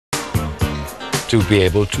to be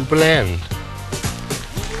able to blend.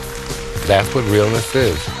 That's what realness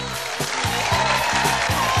is.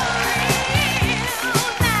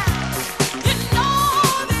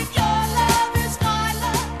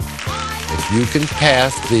 If you can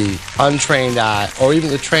pass the untrained eye or even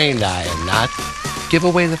the trained eye and not give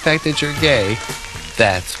away the fact that you're gay,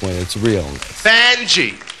 that's when it's realness.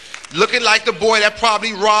 Banji, looking like the boy that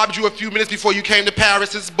probably robbed you a few minutes before you came to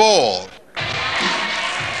Paris's ball.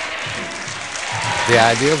 The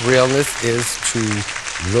idea of realness is to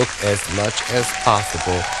look as much as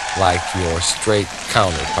possible like your straight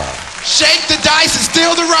counterpart. Shake the dice and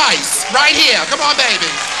steal the rice. Right here. Come on, baby.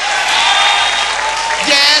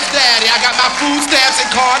 Yes, Daddy. I got my food stamps and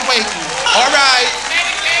card waiting. All right.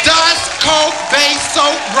 Dust, Coke, base,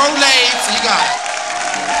 soap, Rolaids. You got it.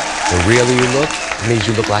 The realer you look means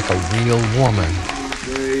you look like a real woman.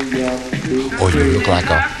 Or you look like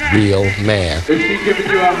a real man.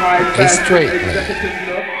 A straight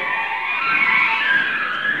man.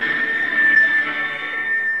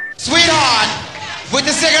 Sweetheart, with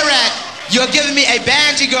the cigarette, you're giving me a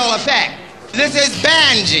Banji girl effect. This is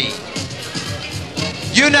Banji.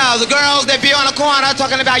 You know, the girls that be on the corner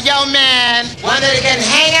talking about, yo man, one that can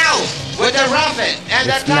hang out with the ruffin and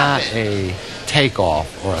the It's not tuffin. a takeoff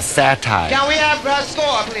or a satire. Can we have her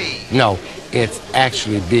score, please? No, it's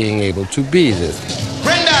actually being able to be this.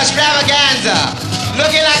 Brenda Extravaganza,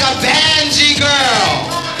 looking like a Banji girl.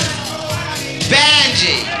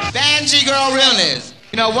 Banji. Banji girl realness.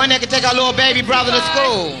 You know, one that can take our little baby brother to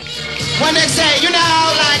school. One that say, you know,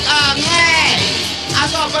 like, hey, I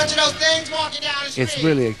saw a bunch of those things walking down the street. It's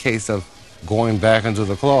really a case of going back into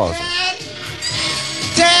the closet.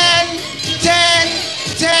 10, 10,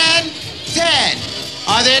 10, 10.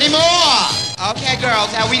 Are there any more? Okay,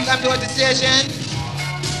 girls, have we come to a decision?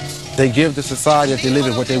 They give the society that they live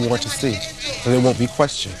in what they want to see, so they won't be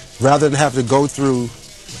questioned. Rather than have to go through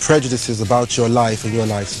prejudices about your life and your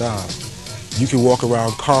lifestyle, you can walk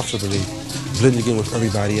around comfortably, blending in with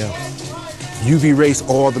everybody else. You've erased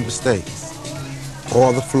all the mistakes,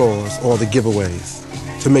 all the flaws, all the giveaways,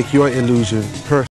 to make your illusion perfect.